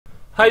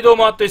はいどう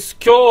も、あっとです。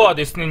今日は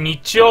ですね、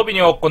日曜日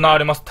に行わ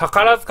れます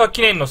宝塚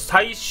記念の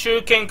最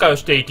終見解を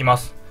していきま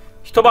す。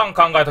一晩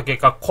考えた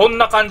結果、こん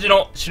な感じ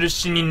の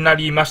印にな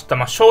りました。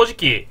正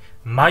直、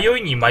迷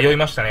いに迷い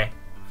ましたね。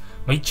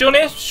一応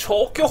ね、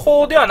消去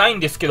法ではないん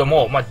ですけど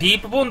も、ディ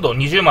ープボンド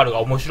20丸が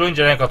面白いん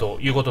じゃないかと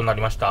いうことにな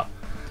りました。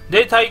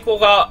で、対抗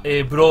が、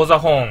ブローザ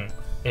ホーン、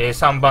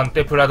3番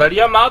手プラダ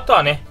リア、あと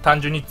はね、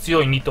単純に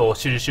強い2頭を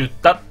印打っ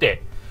たっ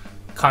て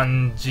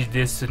感じ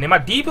ですね。デ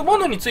ィープボ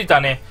ンドについて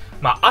はね、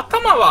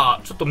頭は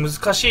ちょっと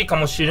難しいか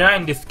もしれない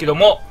んですけど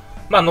も、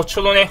後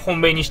ほどね、本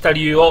命にした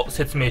理由を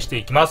説明して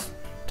いきます。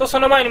と、そ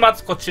の前にま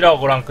ずこちらを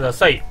ご覧くだ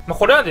さい。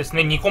これはです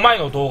ね、2個前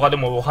の動画で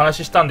もお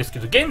話ししたんですけ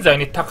ど、現在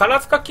ね、宝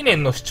塚記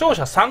念の視聴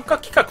者参加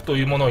企画と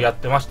いうものをやっ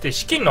てまして、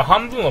資金の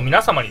半分を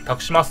皆様に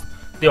託します。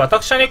で、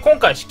私はね、今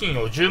回資金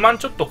を10万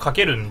ちょっとか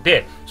けるん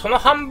で、その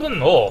半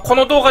分を、こ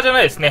の動画じゃな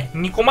いですね、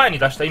2個前に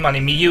出した、今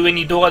ね、右上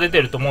に動画出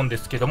てると思うんで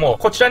すけども、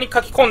こちらに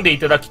書き込んでい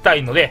ただきた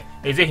いので、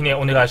ぜひね、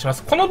お願いしま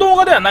す。この動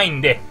画ではない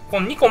んで、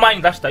この2個前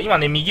に出した、今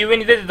ね、右上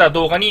に出てた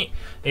動画に、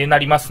な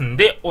りますん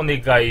で、お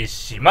願い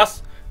しま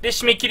す。で、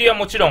締め切りは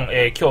もちろん、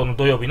今日の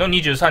土曜日の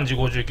23時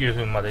59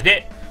分まで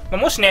で、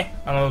もしね、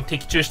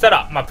的中した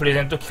ら、プレ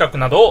ゼント企画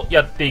などを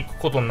やっていく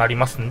ことになり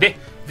ますんで、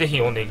ぜひ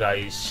お願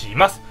いし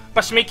ます。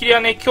締め切り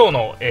はね、今日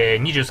の、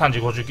23時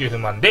59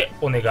分までで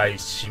お願い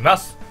しま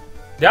す。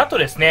で、あと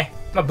ですね、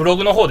ブロ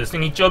グの方ですね、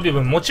日曜日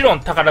分もちろん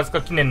宝塚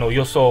記念の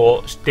予想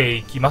をして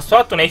いきます。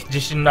あとね、自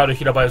信のある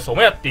平場予想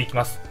もやっていき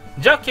ます。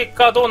じゃあ結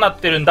果はどうなっ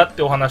てるんだっ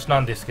てお話な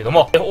んですけど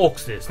も、オー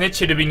クスでですね、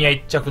チルビニア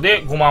1着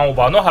で5万オー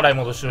バーの払い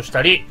戻しをし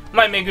たり、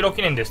目黒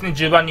記念ですね、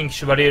10番人気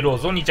シュバリエロー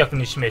ズを2着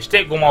に指名し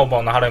て5万オーバ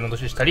ーの払い戻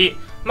ししたり、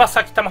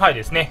先玉杯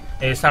ですね、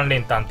3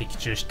連単的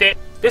中して、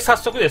で、早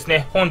速です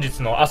ね、本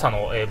日の朝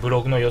の、ブ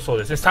ログの予想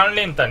ですね、3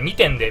連単2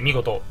点で見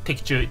事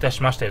的中いた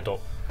しましたよと。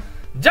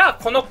じゃあ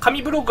この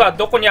紙ブログは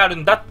どこにある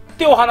んだっ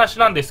てお話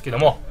なんですけど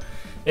も、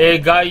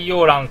概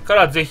要欄か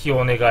らぜひ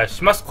お願い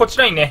します。こち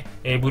らにね、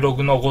ブロ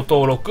グのご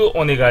登録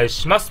お願い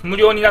します。無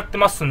料になって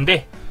ますん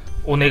で、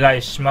お願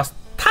いします。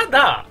た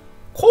だ、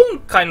今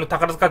回の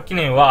宝塚記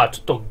念は、ち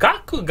ょっと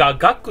額が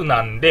額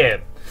なん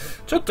で、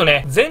ちょっと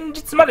ね、前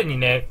日までに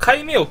ね、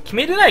買い目を決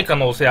めれない可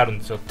能性あるん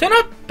ですよ。って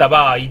なった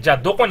場合、じゃあ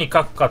どこに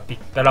書くかって言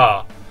った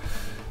ら、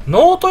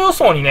ノート予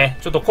想にね、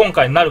ちょっと今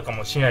回なるか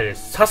もしれないで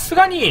す。さす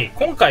がに、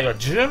今回は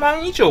10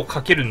万以上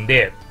かけるん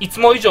で、いつ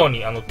も以上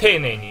に、丁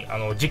寧に、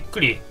じっく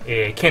り、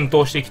検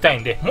討していきたい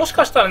んで、もし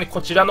かしたらね、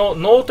こちらの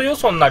ノート予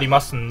想になりま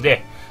すん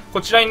で、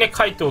こちらにね、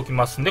書いておき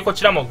ますんで、こ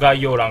ちらも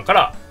概要欄か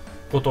ら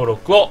ご登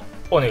録を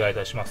お願いい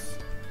たします。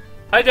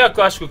はい、では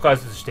詳しく解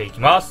説していき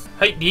ます。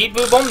はい、ディー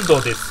プボンド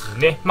です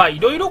ね。い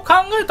ろいろ考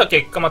えた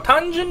結果、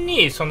単純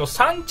にその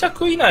3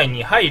着以内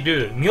に入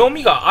る妙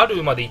味がある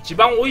馬で一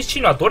番美味し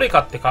いのはどれか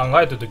って考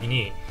えたとき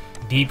に、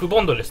ディープ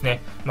ボンドですね。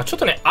ちょっ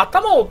とね、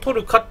頭を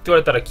取るかって言わ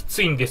れたらき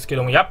ついんですけ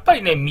ども、やっぱ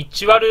りね、道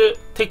悪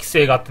適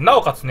性があって、な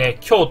おかつね、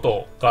京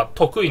都が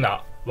得意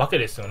なわけ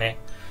ですよね。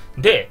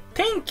で、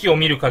天気を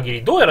見る限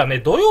り、どうやらね、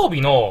土曜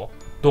日の、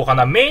どうか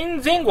な、メイ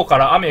ン前後か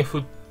ら雨降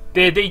っ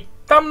て、で、一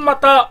旦ま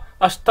た、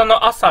明日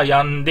の朝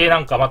止んで、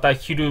また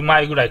昼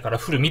前ぐらいから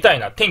降るみた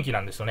いな天気な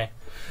んですよね。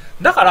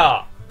だか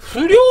ら、不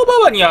良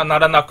馬場にはな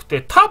らなく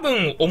て、多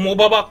分、重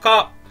馬場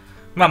か、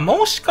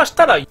もしかし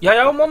たら、や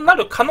や重にな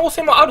る可能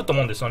性もあると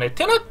思うんですよね。っ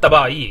てなった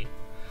場合、や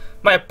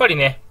っぱり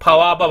ね、パ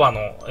ワー馬場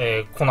の、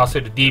こなせ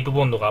るディープ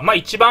ボンドが、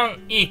一番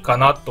いいか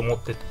なと思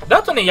ってて。で、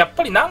あとね、やっ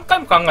ぱり何回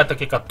も考えた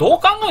結果、どう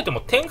考えても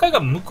展開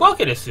が向くわ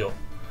けですよ。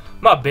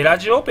ベラ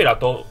ジオペラ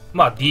と、デ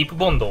ィープ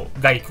ボンド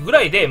が行くぐ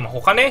らいで、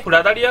他ね、フ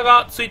ラダリア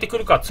がついてく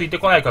るかついて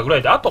こないかぐら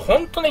いで、あとほ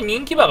んとね、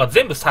人気馬が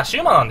全部差し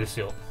馬なんです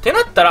よ。って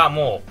なったら、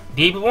もう、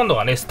ディープボンド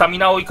がね、スタミ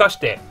ナを生かし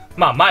て、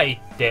前行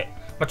って、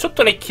ちょっ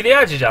とね、切れ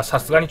味じゃさ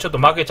すがにちょっと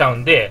負けちゃう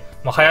んで、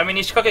早め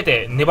に仕掛け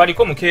て粘り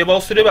込む競馬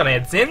をすれば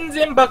ね、全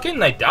然馬券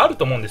内ってある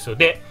と思うんですよ。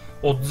で、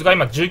オッズが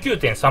今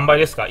 19.3 倍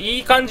ですか。い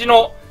い感じ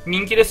の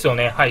人気ですよ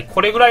ね。はい。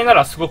これぐらいな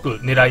らすごく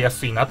狙いや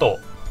すいなと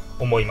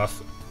思いま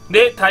す。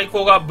で、対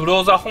抗がブ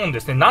ローザホーンで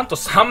すね。なんと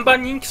3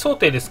番人気想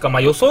定です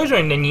か。予想以上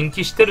にね、人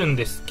気してるん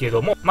ですけ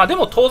ども。で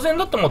も当然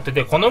だと思って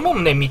て、このも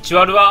んね、道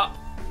悪は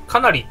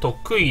かなり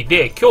得意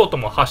で、京都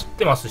も走っ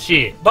てます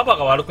し、馬場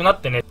が悪くな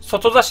ってね、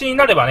外差しに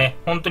なればね、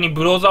本当に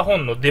ブローザホー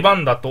ンの出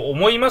番だと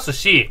思います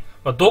し、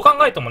どう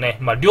考えてもね、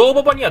両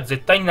馬場には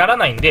絶対になら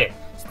ないんで、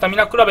スタミ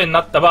ナ比べに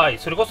なった場合、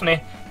それこそ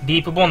ね、ディ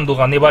ープボンド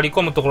が粘り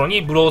込むところ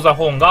にブローザ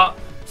ホーンが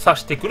刺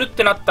してくるっ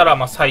てなった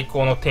ら、最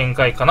高の展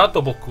開かな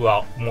と僕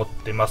は思っ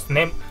てます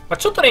ね。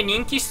ちょっとね、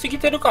人気しすぎ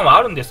てる感は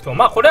あるんですけ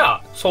ど、これ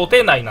は想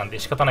定内なんで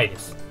仕方ないで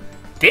す。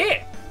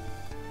で、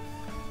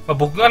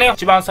僕がね、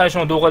一番最初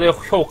の動画で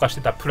評価し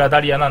てたプラ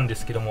ダリアなんで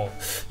すけども、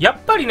や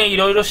っぱりね、い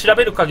ろいろ調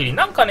べる限り、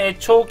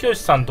調教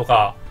師さんと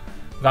か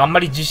があんま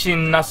り自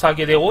信なさ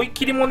げで、追い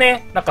切りも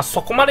ね、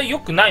そこまで良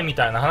くないみ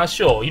たいな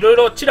話をいろい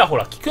ろちらほ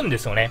ら聞くんで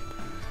すよね。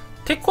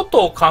ってこ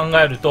とを考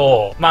える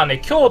と、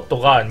京都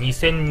が2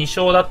戦2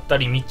勝だった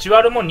り、道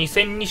悪も2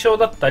戦2勝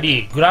だった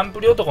り、グラン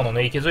プリ男の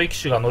ね、池添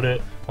騎手が乗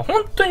る、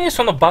本当にね、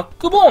そのバッ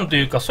クボーンと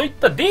いうか、そういっ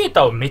たデー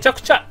タはめちゃ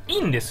くちゃい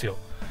いんですよ。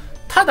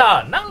った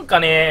だ、なんか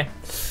ね、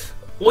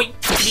追い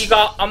切り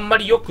があんま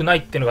り良くない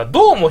っていうのが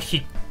どうも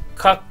引っ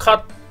かか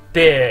っ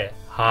て、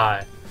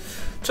はい。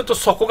ちょっと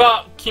そこ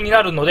が気に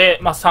なるの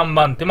で、3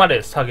番手ま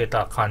で下げ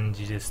た感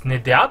じですね。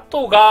で、あ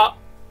とが、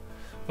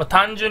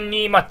単純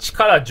に、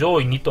力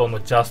上位2頭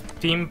のジャス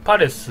ティンパ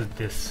レス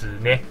です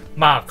ね。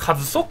外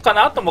そっか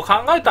なとも考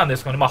えたんで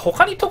すけどね、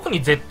他に特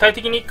に絶対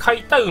的に買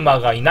いたい馬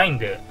がいないん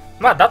で、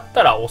だっ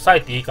たら抑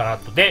えていいかな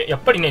と。で、やっ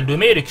ぱりね、ル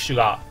メール騎手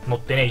が乗っ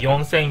てね、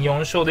4戦4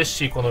勝です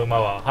し、この馬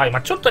は。はい。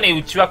ちょっとね、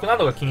内枠な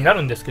どが気にな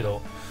るんですけ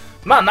ど、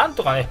なん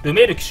とかね、ル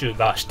メール騎手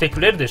がしてく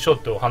れるでしょうっ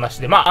てお話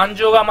で、安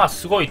城が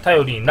すごい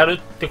頼りになるっ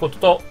てこと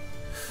と、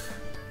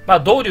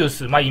ドーリウ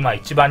ス、今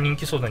一番人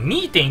気そうな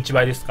 2.1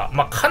 倍ですか。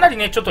かなり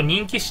ね、ちょっと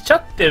人気しちゃ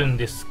ってるん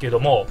ですけど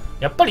も、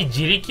やっぱり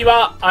自力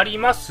はあり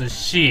ます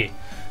し、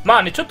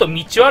ちょっと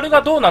道悪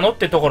がどうなのっ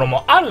てところ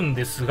もあるん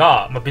です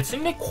が、別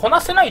にね、こな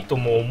せないと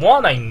も思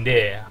わないん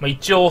で、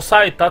一応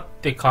抑えたっ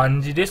て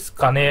感じです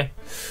かね。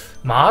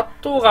あ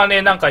とが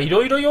ね、なんかい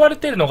ろいろ言われ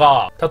てるの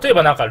が、例え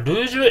ばなんかル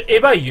ージュエ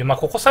ヴァイユ、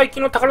ここ最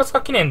近の宝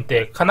塚記念っ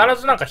て必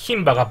ずなんか牝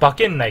馬が馬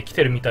券内来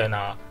てるみたい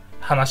な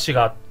話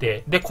があっ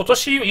て、で、今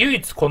年唯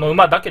一この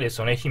馬だけです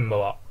よね、牝馬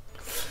は。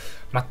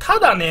た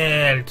だ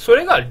ね、そ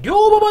れが両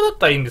馬場だっ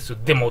たらいいんですよ。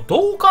でも、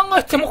どう考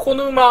えてもこ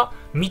の馬、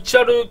道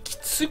歩き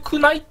つく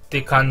ないっ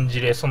て感じ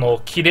で、そ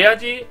の、切れ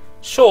味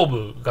勝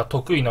負が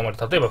得意な馬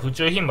で、例えば府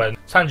中牝馬で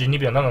32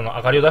秒7の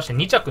上がりを出して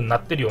2着にな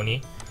ってるよう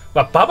に、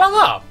馬場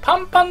がパ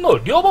ンパンの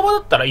両馬場だ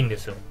ったらいいんで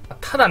すよ。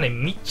ただね、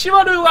道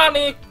悪は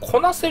ね、こ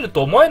なせる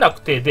と思えな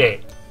くて、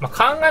で、考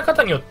え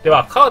方によって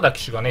は、川田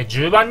騎手がね、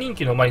10番人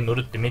気の馬に乗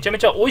るってめちゃめ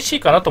ちゃ美味しい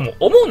かなとも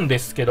思うんで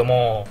すけど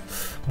も、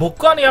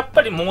僕はね、やっ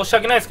ぱり申し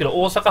訳ないですけど、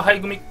大阪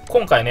杯組、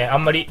今回ね、あ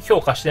んまり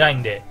評価してない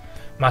んで、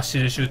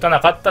印打たな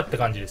かったって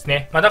感じです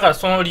ね。だから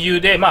その理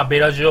由で、ベ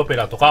ラジオペ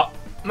ラとか、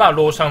ロ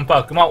ーシャンパ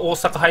ーク、大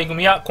阪杯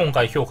組は今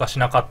回評価し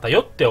なかった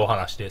よってお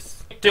話で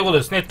す。ということ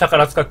ですね、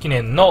宝塚記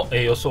念の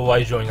予想は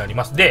以上になり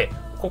ます。で、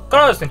ここか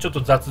らはですね、ちょっ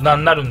と雑談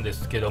になるんで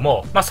すけど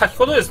も、先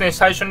ほどですね、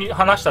最初に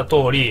話した通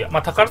り、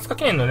宝塚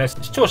記念のね、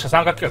視聴者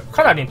参加企画、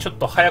かなりちょっ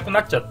と早く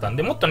なっちゃったん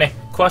で、もっとね、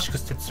詳しく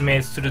説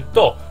明する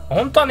と、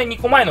本当はね、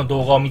2個前の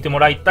動画を見ても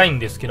らいたいん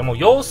ですけども、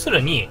要す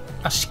るに、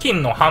資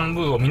金の半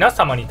分を皆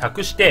様に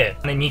託して、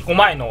ね、2個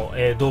前の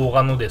動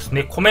画のです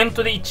ね、コメン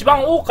トで一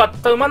番多か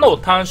った馬の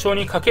単勝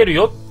にかける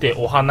よって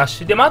お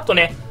話で、あと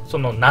ね、そ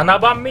の7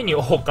番目に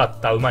多かっ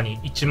た馬に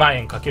1万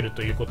円かける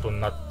ということに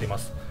なってま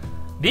す。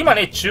で、今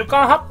ね、中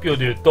間発表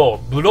で言うと、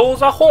ブロー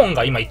ザホーン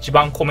が今一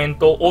番コメン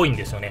ト多いん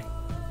ですよね。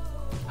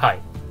はい。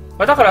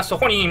だからそ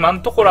こに今の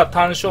ところは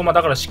単勝、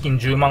だから資金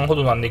10万ほ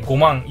どなんで5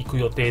万いく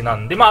予定な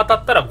んで、当た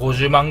ったら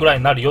50万ぐらい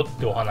になるよっ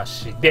てお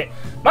話で、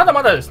まだ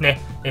まだです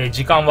ね、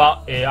時間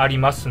は、あり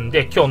ますん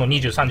で、今日の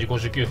23時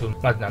59分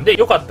までなんで、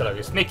よかったら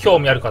ですね、興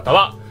味ある方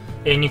は、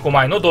2個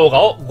前の動画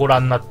をご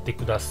覧になって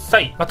くださ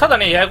い。ただ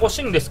ね、ややこし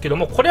いんですけど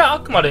も、これはあ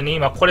くまでね、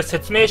今これ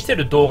説明して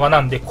る動画な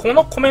んで、こ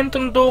のコメント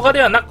の動画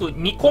ではなく、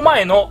2個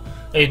前の、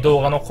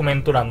動画のコメ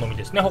ント欄のみ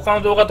ですね。他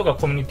の動画とか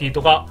コミュニティ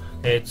とか、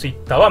ツイ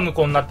ッターは無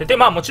効になってて、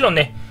もちろん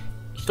ね、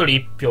1人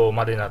1票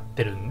までなっ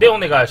てるんでお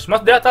願いしま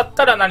す。で、当たっ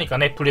たら何か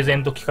ね、プレゼ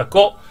ント企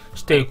画を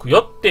していく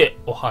よって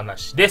お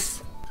話で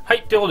す。は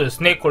い、ということでで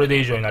すね、これで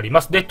以上になり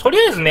ます。で、とり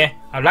あえず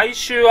ね、来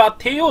週は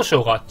帝王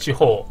賞が地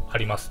方あ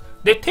ります。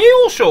で、帝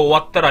王賞終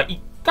わったら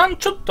一旦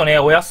ちょっとね、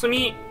お休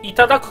みい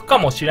ただくか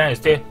もしれないで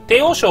すね。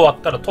帝王賞終わ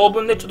ったら当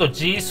分でちょっと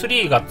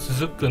G3 が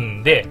続く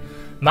んで、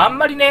あん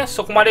まりね、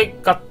そこまで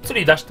がっつ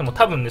り出しても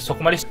多分ね、そ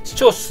こまで視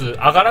聴数上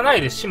がらな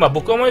いですし、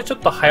僕もちょっ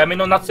と早め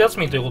の夏休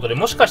みということで、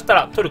もしかした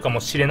ら取るかも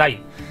しれない。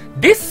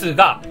です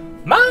が、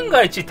万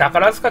が一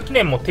宝塚記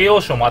念も帝王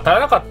賞も当た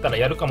らなかったら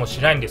やるかもし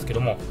れないんですけど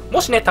も、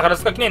もしね、宝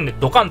塚記念で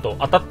ドカンと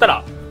当たった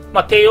ら、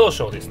帝王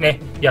賞ですね、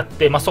やっ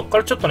て、そこか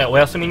らちょっとね、お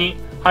休みに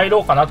入ろ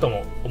うかなと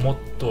も思っ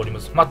ておりま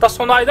す。また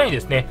その間にで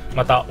すね、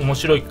また面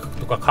白い企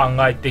画とか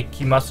考えて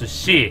きます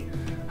し、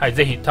はい、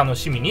ぜひ楽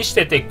しみにし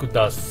ててく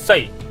ださ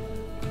い。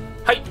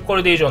はい、こ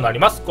れで以上になり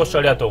ます。ご視聴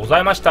ありがとうござ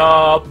いまし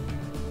た。